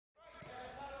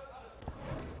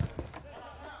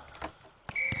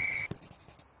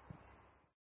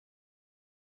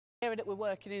area that we're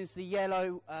working in is the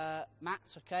yellow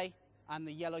mats, okay, and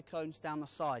the yellow cones down the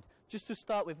side. Just to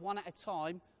start with, one at a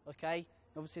time, okay.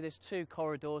 Obviously there's 2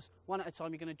 corridors. One at a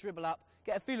time, you're going to dribble up,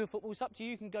 get a feel of the football. It's up to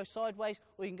you. You can go sideways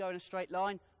or you can go in a straight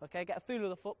line, okay. Get a feel of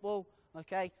the football,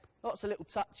 okay. Lots of little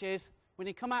touches. When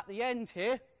you come out the end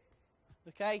here,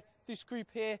 okay, this group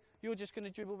here, you're just going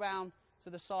to dribble round to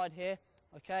the side here,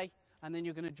 okay, and then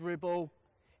you're going to dribble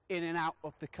in and out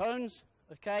of the cones,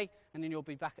 okay, and then you'll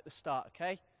be back at the start,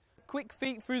 okay. Quick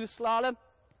feet through the slalom.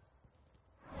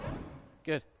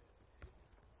 Good.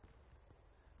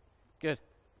 Good.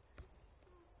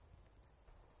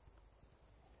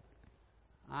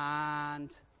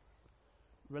 And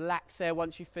relax there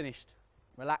once you've finished.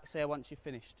 Relax there once you've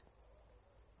finished.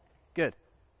 Good.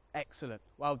 Excellent.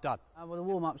 Well done. Well, the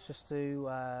warm-up's just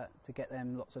to get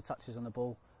them lots of touches on the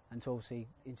ball and to obviously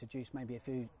introduce maybe a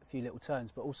few little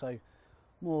turns, but also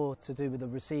more to do with the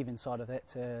receiving side of it,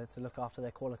 to look after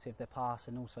their quality of their pass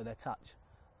and also their touch,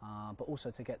 but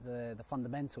also to get the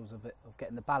fundamentals of it, of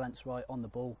getting the balance right on the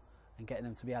ball and getting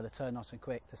them to be able to turn nice and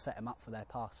quick to set them up for their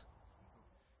pass.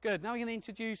 Good. Now we're going to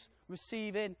introduce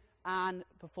receiving and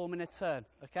performing a turn,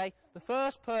 okay? The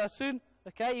first person,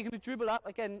 okay, you're going to dribble up,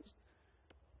 again,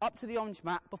 up to the orange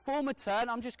mat, perform a turn.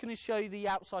 I'm just going to show you the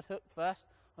outside hook first,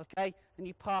 okay, and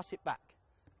you pass it back,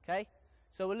 okay?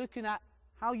 So we're looking at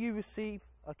how you receive,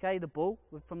 okay, the ball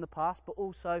from the pass, but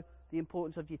also the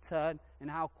importance of your turn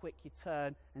and how quick you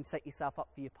turn and set yourself up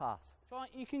for your pass. Try,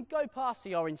 you can go past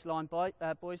the orange line,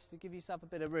 boys, to give yourself a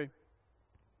bit of room.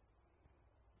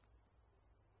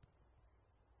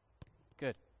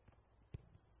 Good.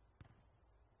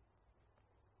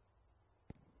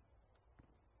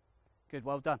 Good,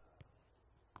 well done.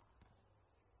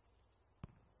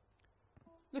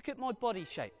 Look at my body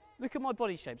shape. Look at my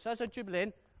body shape. So as I dribble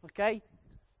in, okay.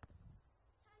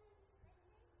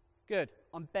 Good.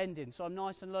 I'm bending, so I'm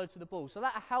nice and low to the ball. So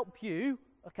that'll help you,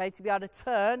 okay, to be able to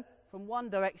turn from one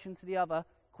direction to the other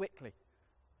quickly.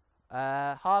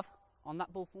 Harv, on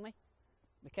that ball for me.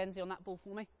 Mackenzie, on that ball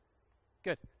for me.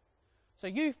 Good. So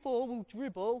you 4 will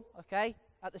dribble, okay,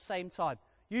 at the same time.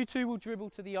 You 2 will dribble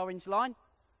to the orange line.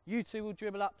 You 2 will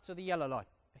dribble up to the yellow line,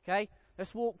 okay?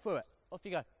 Let's walk through it. Off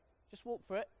you go. Just walk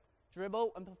through it,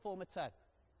 dribble and perform a turn.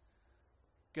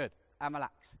 Good, and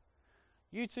relax.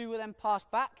 You 2 will then pass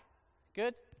back.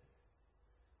 Good.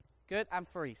 Good, and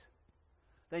freeze.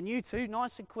 Then you 2,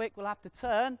 nice and quick, will have to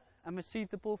turn and receive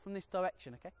the ball from this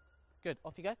direction, okay? Good,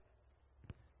 off you go.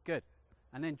 Good,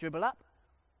 and then dribble up.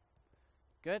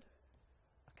 Good,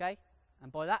 okay?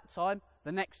 And by that time,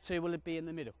 the next 2 will be in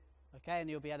the middle. Okay, and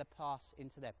you'll be able to pass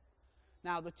into them.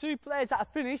 Now, the 2 players that are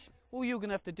finished, all you're going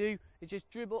to have to do is just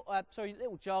dribble,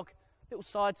 little jog, little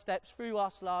side steps through our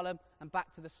slalom and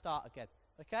back to the start again.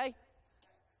 Okay?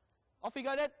 Off you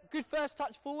go then. Good first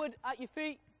touch forward at your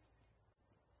feet.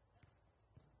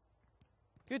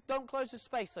 Good, don't close the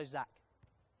space though, Zach.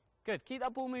 Good, keep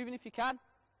that ball moving if you can.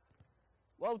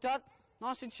 Well done,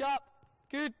 nice and sharp.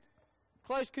 Good,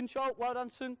 close control, well done,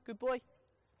 son. Good boy.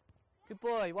 Good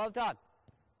boy, well done.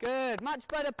 Good, much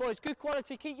better, boys. Good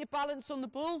quality. Keep your balance on the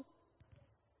ball.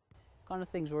 What kind of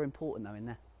things were important, though, in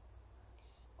there?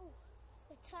 Oh,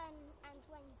 the turn and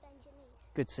when you bend your knees.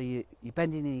 Good, so you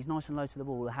bend your knees nice and low to the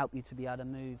ball will help you to be able to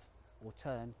move or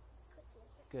turn. Quickly.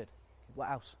 Good. What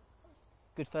else?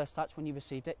 Good first touch when you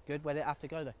received it. Good. Where did it have to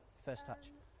go, though? First touch.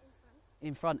 In front.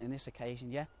 In front in this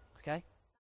occasion, yeah? Okay.